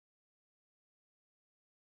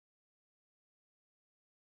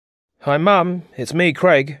Hi, Mum. It's me,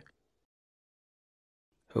 Craig.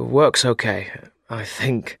 Work's okay, I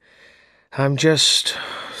think. I'm just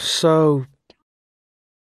so...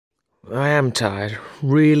 I am tired,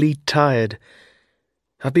 really tired.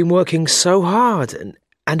 I've been working so hard,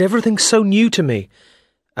 and everything's so new to me.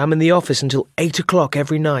 I'm in the office until 8 o'clock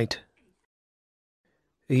every night.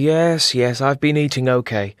 Yes, I've been eating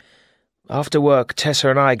okay. After work, Tessa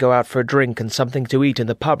and I go out for a drink and something to eat in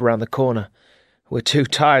the pub around the corner. We're too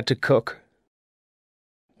tired to cook.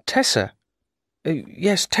 Tessa?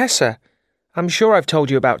 Yes, Tessa. I'm sure I've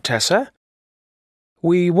told you about Tessa.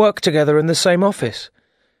 We work together in the same office.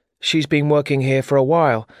 She's been working here for a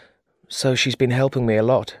while, so she's been helping me a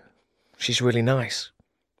lot. She's really nice.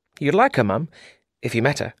 You'd like her, Mum, if you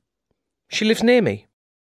met her. She lives near me.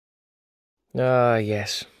 Ah,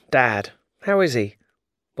 yes, Dad. How is he?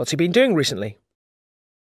 What's he been doing recently?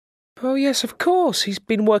 Oh, yes, of course. He's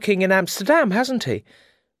been working in Amsterdam, hasn't he?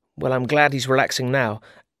 Well, I'm glad he's relaxing now.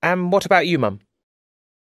 And what about you, Mum?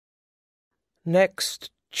 Next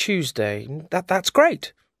Tuesday. That's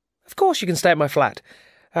great. Of course you can stay at my flat.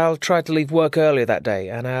 I'll try to leave work earlier that day,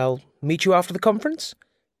 and I'll meet you after the conference.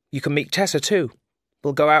 You can meet Tessa too.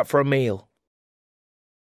 We'll go out for a meal.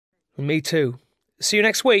 Me too. See you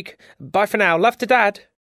next week. Bye for now. Love to Dad.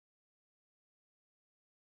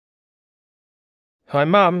 Hi,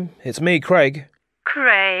 Mum. It's me, Craig.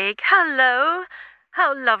 Craig, hello.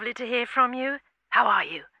 How lovely to hear from you. How are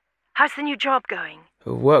you? How's the new job going?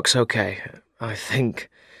 Work's okay, I think.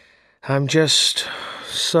 I'm just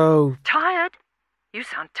so... Tired? You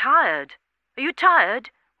sound tired. Are you tired?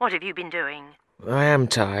 What have you been doing? I am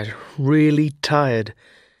tired, really tired.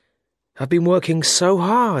 I've been working so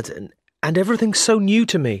hard, and everything's so new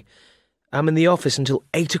to me. I'm in the office until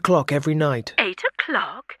 8 o'clock every night. 8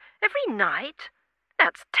 o'clock? Every night?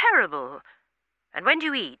 That's terrible. And when do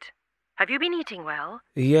you eat? Have you been eating well?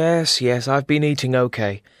 Yes, I've been eating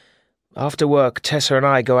okay. After work, Tessa and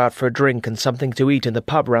I go out for a drink and something to eat in the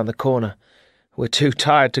pub around the corner. We're too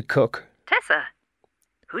tired to cook. Tessa?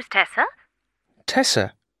 Who's Tessa?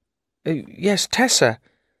 Tessa? Yes, Tessa.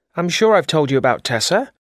 I'm sure I've told you about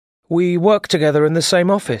Tessa. We work together in the same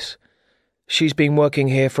office. She's been working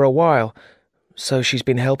here for a while, so she's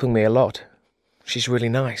been helping me a lot. She's really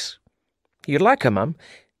nice. You'd like her, Mum,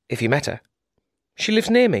 if you met her. She lives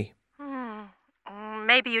near me.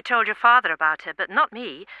 Maybe you told your father about her, but not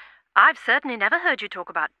me. I've certainly never heard you talk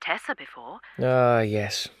about Tessa before. Ah,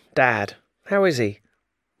 yes. Dad. How is he?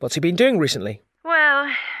 What's he been doing recently?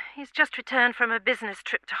 Well, he's just returned from a business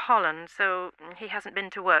trip to Holland, so he hasn't been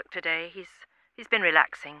to work today. He's been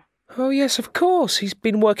relaxing. Oh, yes, of course. He's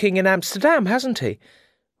been working in Amsterdam, hasn't he?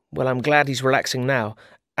 Well, I'm glad he's relaxing now.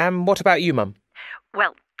 And what about you, Mum?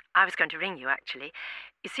 Well, I was going to ring you, actually.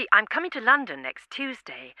 You see, I'm coming to London next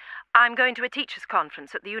Tuesday. I'm going to a teachers'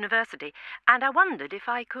 conference at the university, and I wondered if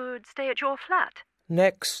I could stay at your flat.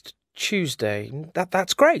 Next Tuesday?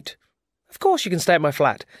 That's great. Of course you can stay at my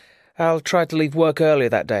flat. I'll try to leave work earlier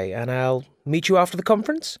that day, and I'll meet you after the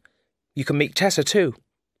conference. You can meet Tessa too.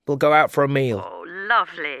 We'll go out for a meal. Oh,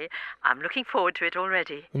 lovely. I'm looking forward to it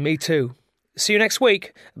already. Me too. See you next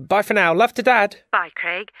week. Bye for now. Love to Dad. Bye,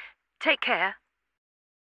 Craig. Take care.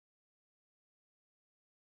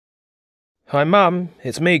 Hi, Mum.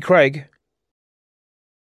 It's me, Craig.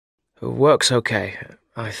 Work's okay,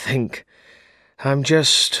 I think. I'm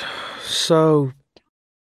just so...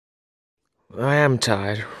 I am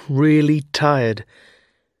tired, really tired.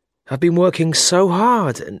 I've been working so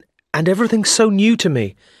hard, and everything's so new to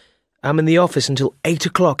me. I'm in the office until 8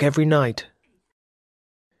 o'clock every night.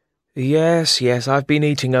 Yes, I've been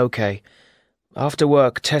eating okay. After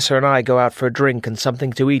work, Tessa and I go out for a drink and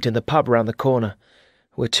something to eat in the pub around the corner.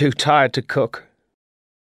 We're too tired to cook.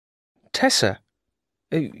 Tessa?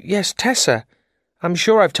 Yes, Tessa. I'm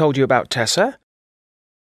sure I've told you about Tessa.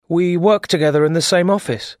 We work together in the same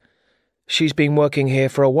office. She's been working here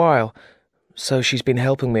for a while, so she's been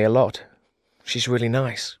helping me a lot. She's really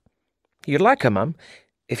nice. You'd like her, Mum,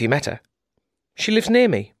 if you met her. She lives near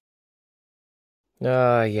me.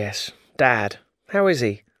 Ah, yes. Dad. How is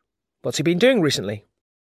he? What's he been doing recently?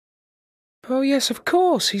 Oh, yes, of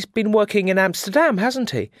course. He's been working in Amsterdam, hasn't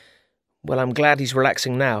he? Well, I'm glad he's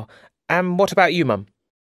relaxing now. And what about you, Mum?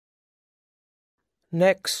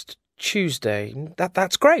 Next Tuesday.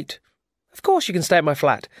 That's great. Of course you can stay at my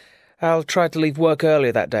flat. I'll try to leave work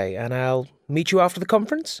earlier that day, and I'll meet you after the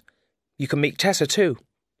conference. You can meet Tessa too.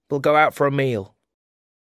 We'll go out for a meal.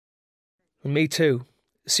 Me too.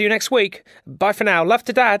 See you next week. Bye for now. Love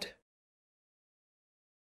to Dad.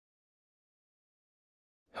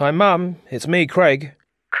 Hi, Mum. It's me, Craig.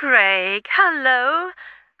 Craig, hello.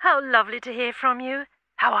 How lovely to hear from you.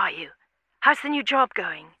 How are you? How's the new job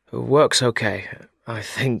going? Work's okay, I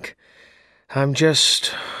think. I'm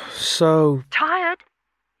just so... Tired?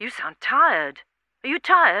 You sound tired. Are you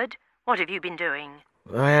tired? What have you been doing?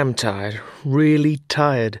 I am tired, really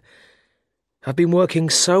tired. I've been working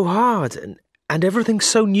so hard, and everything's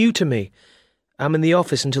so new to me. I'm in the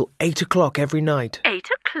office until 8 o'clock every night. 8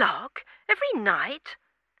 o'clock? Every night?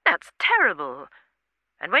 That's terrible.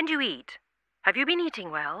 And when do you eat? Have you been eating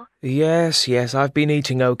well? Yes, I've been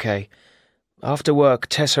eating okay. After work,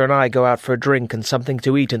 Tessa and I go out for a drink and something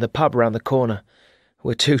to eat in the pub round the corner.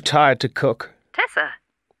 We're too tired to cook. Tessa?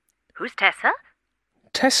 Who's Tessa?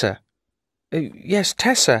 Tessa? Yes,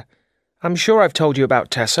 Tessa. I'm sure I've told you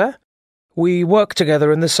about Tessa. We work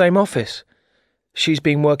together in the same office. She's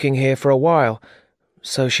been working here for a while,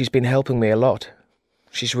 so she's been helping me a lot.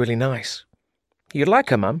 She's really nice. You'd like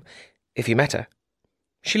her, Mum, if you met her.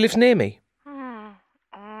 She lives near me.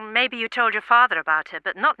 Maybe you told your father about her,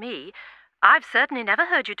 but not me. I've certainly never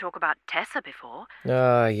heard you talk about Tessa before.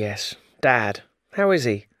 Yes. Dad. How is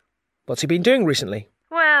he? What's he been doing recently?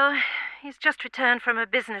 Well, he's just returned from a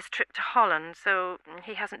business trip to Holland, so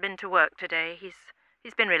he hasn't been to work today.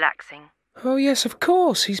 He's been relaxing. Oh, yes, of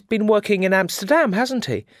course. He's been working in Amsterdam, hasn't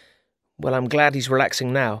he? Well, I'm glad he's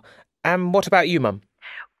relaxing now. And what about you, Mum?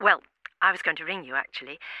 Well, I was going to ring you,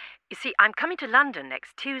 actually. You see, I'm coming to London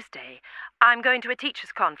next Tuesday. I'm going to a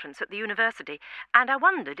teachers' conference at the university, and I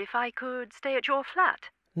wondered if I could stay at your flat.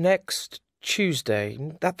 Next Tuesday?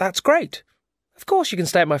 That's great. Of course you can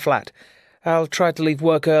stay at my flat. I'll try to leave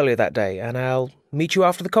work earlier that day, and I'll meet you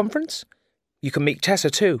after the conference. You can meet Tessa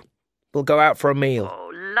too. We'll go out for a meal. Oh,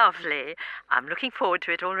 lovely. I'm looking forward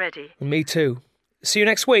to it already. Me too. See you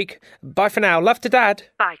next week. Bye for now. Love to Dad.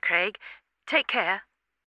 Bye, Craig. Take care.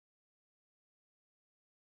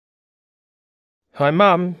 Hi,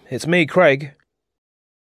 Mum. It's me, Craig.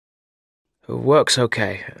 Work's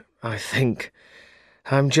okay, I think.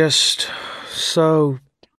 I'm just so...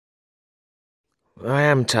 I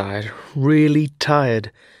am tired, really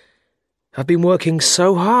tired. I've been working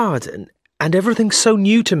so hard, and everything's so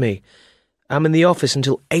new to me. I'm in the office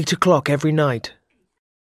until 8 o'clock every night.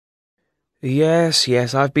 Yes,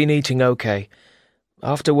 I've been eating okay.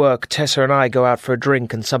 After work, Tessa and I go out for a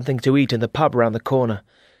drink and something to eat in the pub round the corner.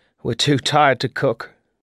 We're too tired to cook.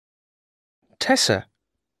 Tessa?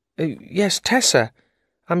 Yes, Tessa.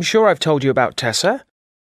 I'm sure I've told you about Tessa.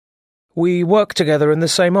 We work together in the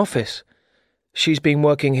same office. She's been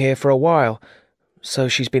working here for a while, so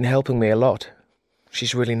she's been helping me a lot.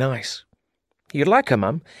 She's really nice. You'd like her,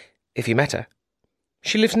 Mum, if you met her.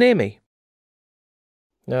 She lives near me.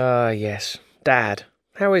 Yes. Dad.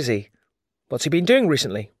 How is he? What's he been doing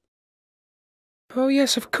recently? Oh,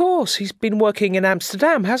 yes, of course. He's been working in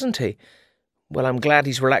Amsterdam, hasn't he? Well, I'm glad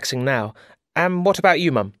he's relaxing now. And what about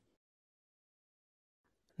you, Mum?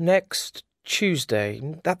 Next Tuesday?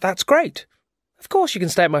 That's great. Of course you can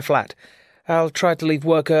stay at my flat. I'll try to leave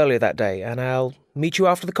work earlier that day, and I'll meet you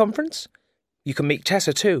after the conference. You can meet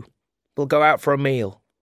Tessa too. We'll go out for a meal.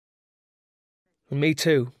 Me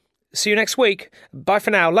too. See you next week. Bye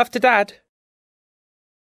for now. Love to Dad.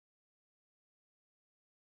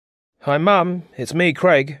 Hi, Mum. It's me,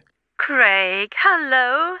 Craig. Craig,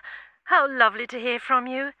 hello. How lovely to hear from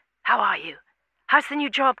you. How are you? How's the new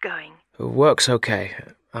job going? Work's okay,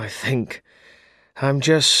 I think. I'm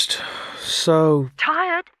just so...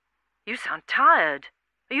 Tired? You sound tired.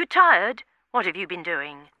 Are you tired? What have you been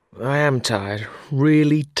doing? I am tired,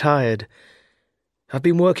 really tired. I've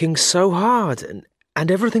been working so hard,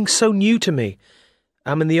 and everything's so new to me.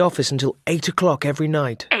 I'm in the office until 8 o'clock every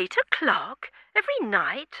night. 8 o'clock? Every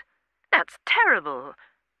night? That's terrible.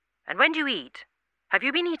 And when do you eat? Have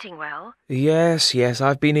you been eating well? Yes,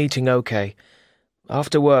 I've been eating okay.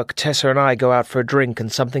 After work, Tessa and I go out for a drink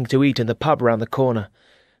and something to eat in the pub round the corner.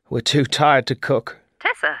 We're too tired to cook.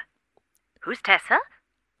 Tessa? Who's Tessa?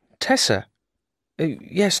 Tessa?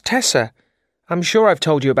 Yes, Tessa. I'm sure I've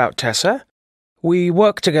told you about Tessa. We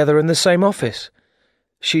work together in the same office.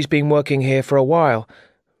 She's been working here for a while,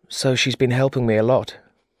 so she's been helping me a lot.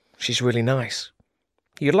 She's really nice.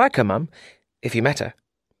 You'd like her, Mum, if you met her.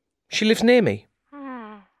 She lives near me.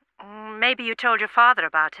 Maybe you told your father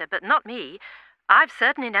about her, but not me. I've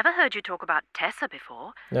certainly never heard you talk about Tessa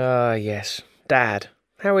before. Yes. Dad.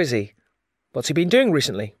 How is he? What's he been doing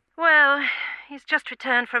recently? Well, he's just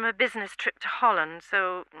returned from a business trip to Holland,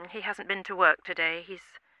 so he hasn't been to work today.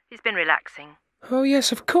 He's been relaxing. Oh,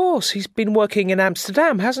 yes, of course. He's been working in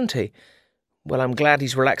Amsterdam, hasn't he? Well, I'm glad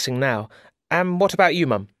he's relaxing now. And what about you,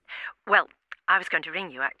 Mum? Well, I was going to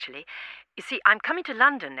ring you, actually. You see, I'm coming to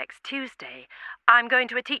London next Tuesday. I'm going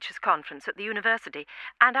to a teachers' conference at the university,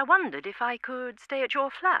 and I wondered if I could stay at your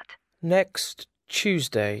flat. Next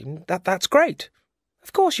Tuesday. That's great.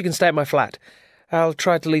 Of course you can stay at my flat. I'll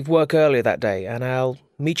try to leave work earlier that day, and I'll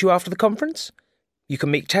meet you after the conference. You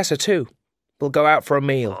can meet Tessa too. We'll go out for a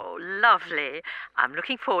meal. Oh, lovely. I'm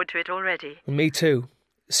looking forward to it already. Me too.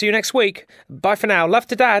 See you next week. Bye for now. Love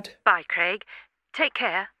to Dad. Bye, Craig. Take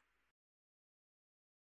care.